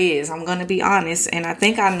where it is. I'm gonna be honest, and I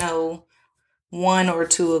think I know one or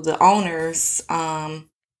two of the owners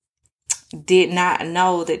did not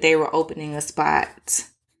know that they were opening a spot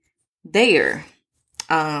there.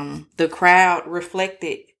 The crowd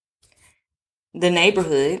reflected the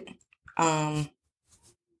neighborhood.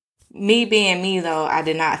 Me being me though, I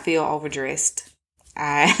did not feel overdressed.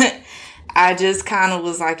 I just kind of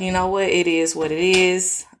was like, you know what, it is what it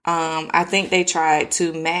is. I think they tried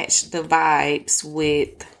to match the vibes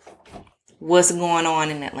with what's going on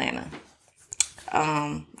in Atlanta.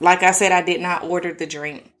 Like I said, I did not order the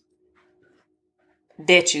drink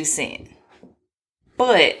that you sent,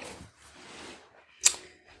 but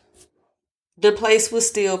the place was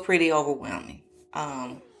still pretty overwhelming.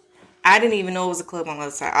 I didn't even know it was a club on the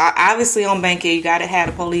other side. Obviously, on Bankhead, you got to have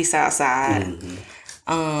the police outside.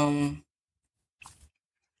 Mm-hmm.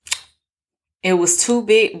 It was two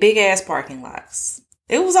big ass parking lots.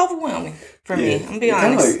 It was overwhelming for me. I'm gonna be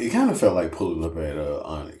honest. It kind of felt like pulling up at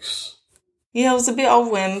Onyx. Yeah, it was a bit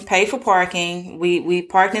overwhelming. Paid for parking. We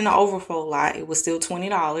parked in the overflow lot. It was still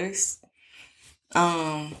 $20.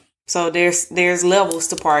 So there's levels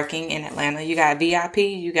to parking in Atlanta. You got VIP,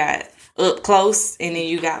 you got up close, and then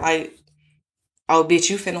you got like, oh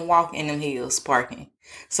bitch, you finna walk in them hills parking.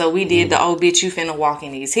 So we did the oh bitch, you finna walk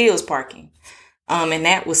in these hills parking. And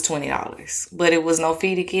that was $20. But it was no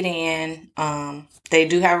fee to get in. They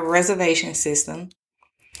do have a reservation system.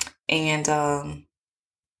 And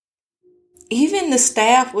even the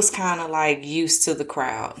staff was kind of like used to the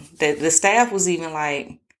crowd. The staff was even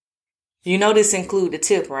like, you know, this include the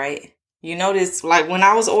tip, right? You know, this, like when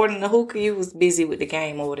I was ordering the hookah, you was busy with the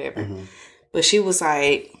game or whatever. Mm-hmm. But she was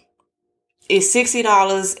like, it's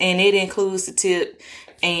 $60 and it includes the tip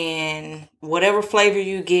and whatever flavor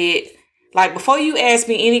you get. Like, before you ask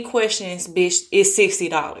me any questions, bitch, it's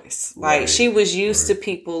 $60. Like, she was used to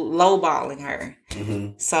people lowballing her.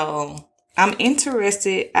 Mm-hmm. So, I'm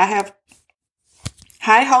interested. I have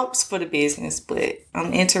high hopes for the business, but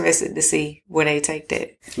I'm interested to see where they take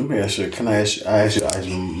that. Let me ask you, I ask you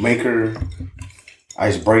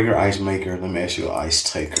icebreaker, ice maker. Let me ask you ice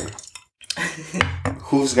taker.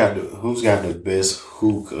 Who's got the best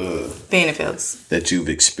hookah Benefields that you've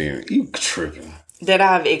experienced? You tripping. That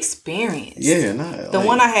I've experienced. Yeah, the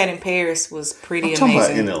one I had in Paris was pretty amazing. I'm talking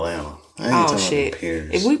about in Atlanta. I ain't talking shit. About Paris.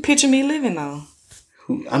 If we picture me living though.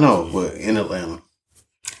 I know, but in Atlanta.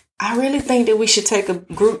 I really think that we should take a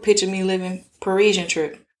group picture me living Parisian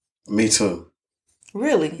trip. Me too.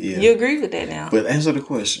 Really? Yeah. You agree with that now? But answer the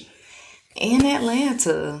question. In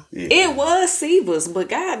Atlanta. Yeah. It was Seaver's, but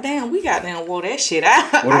goddamn, we goddamn wore that shit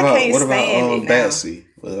out. I can't stand it now. Batsy?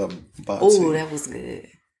 Oh, that was good.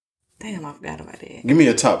 Damn, I forgot about that. Give me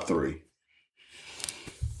a top 3.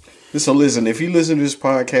 So listen, if you listen to this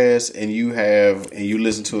podcast and you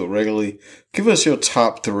listen to it regularly, give us your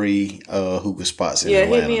top 3 hookah spots in Atlanta.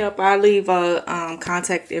 Yeah, hit me up. I'll leave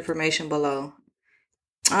contact information below.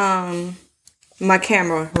 My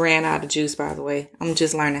camera ran out of juice, by the way. I'm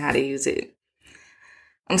just learning how to use it.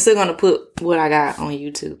 I'm still gonna put what I got on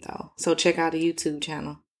YouTube though, so check out the YouTube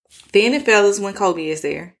channel. Thin and Fellas when Kobe is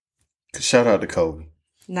there. Shout out to Kobe.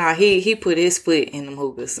 Nah, he put his foot in them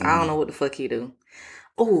hookahs. I don't know what the fuck he do.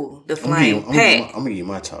 Ooh, the Flame. I'm gonna give you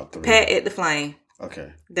my top 3. Pat at the Flame.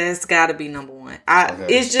 Okay. That's gotta be number 1.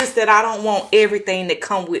 It's just that I don't want everything that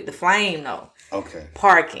come with the Flame though. Okay.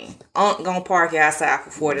 Parking. Gonna park outside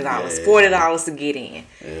for $40. Yeah. $40 to get in.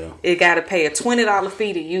 Yeah. It gotta pay a $20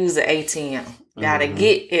 fee to use the ATM. Gotta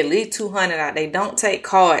get at least $200 out. They don't take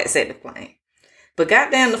cards at the Flame. But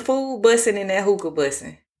goddamn, the food busting and that hookah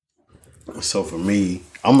busting. So for me,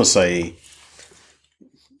 I'm gonna say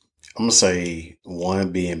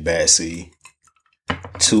 1 being Batsy,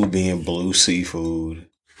 2 being Blue Seafood.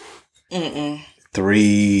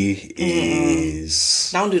 3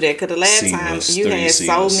 is... Don't do that, because the last time you had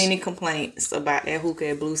so many complaints about that hookah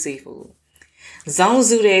at Blue Seafood.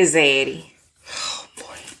 Zonzu that Zaddy. Oh,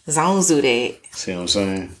 boy. Zonzu that. See what I'm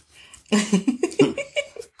saying?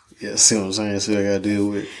 Yeah, see what I'm saying? See what I gotta deal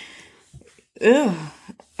with. Ugh.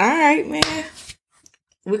 All right, man.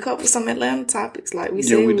 We covered some Atlanta topics like we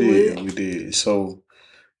said we did. would. We did. So...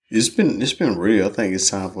 It's been real. I think it's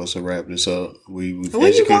time for us to wrap this up. Where you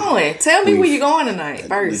going? Tell me where you going tonight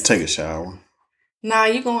first. Take a shower. Nah,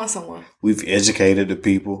 you going somewhere. We've educated the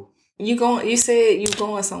people. You said you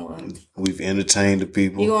going somewhere. We've entertained the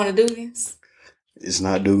people. You going to Dugan's? It's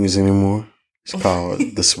not Dugan's anymore. It's called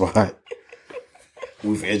The Spot.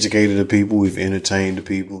 We've educated the people. We've entertained the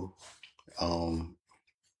people.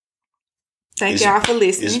 Thank y'all for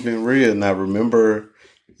listening. It's been real. Now remember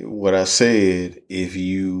what I said.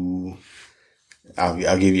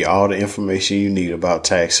 I'll give you all the information you need about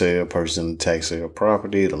tax sale, purchasing tax sale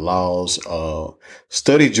property, the laws.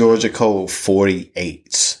 Study Georgia Code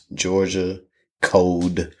 48. Georgia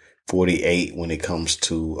Code 48 when it comes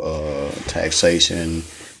to taxation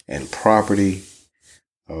and property.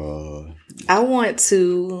 I want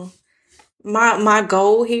to my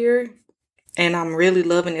goal here, and I'm really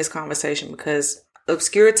loving this conversation because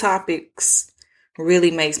obscure topics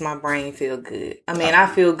really makes my brain feel good. I mean, I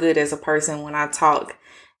feel good as a person when I talk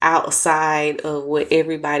outside of what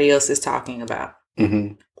everybody else is talking about.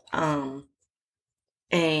 Mm-hmm.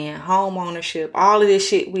 And home ownership, all of this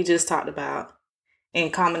shit we just talked about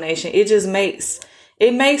in combination, it just makes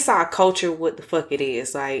our culture what the fuck it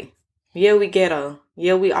is. Like, yeah, we ghetto.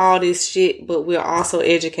 Yeah, we all this shit, but we're also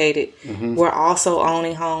educated. Mm-hmm. We're also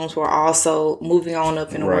owning homes. We're also moving on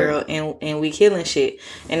up in the world, and we killing shit.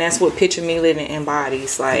 And that's what Picture Me Living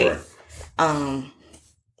embodies. Like,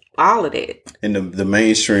 all of that. And the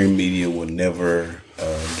mainstream media will never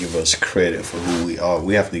give us credit for who we are.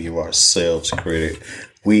 We have to give ourselves credit.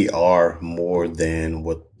 We are more than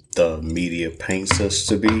what the media paints us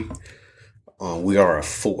to be. We are a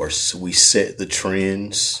force. We set the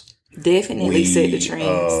trends. Definitely set the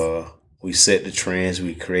trends. We set the trends.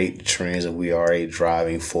 We create the trends, and we are a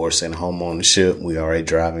driving force in homeownership. We are a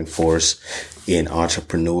driving force in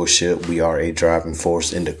entrepreneurship. We are a driving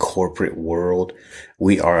force in the corporate world.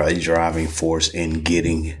 We are a driving force in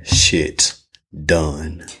getting shit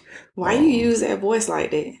done. Why you use that voice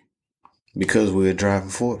like that? Because we're a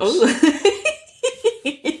driving force.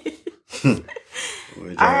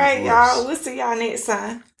 All right, y'all. We'll see y'all next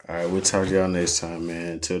time. All right, we'll talk to y'all next time,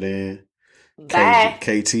 man. Until then, bye.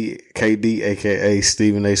 KD, aka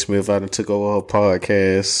Stephen A. Smith, I done took over her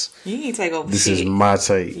podcast. You ain't take over this shit. This is my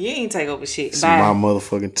tape. You ain't take over shit. This Bye. is my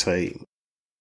motherfucking tape.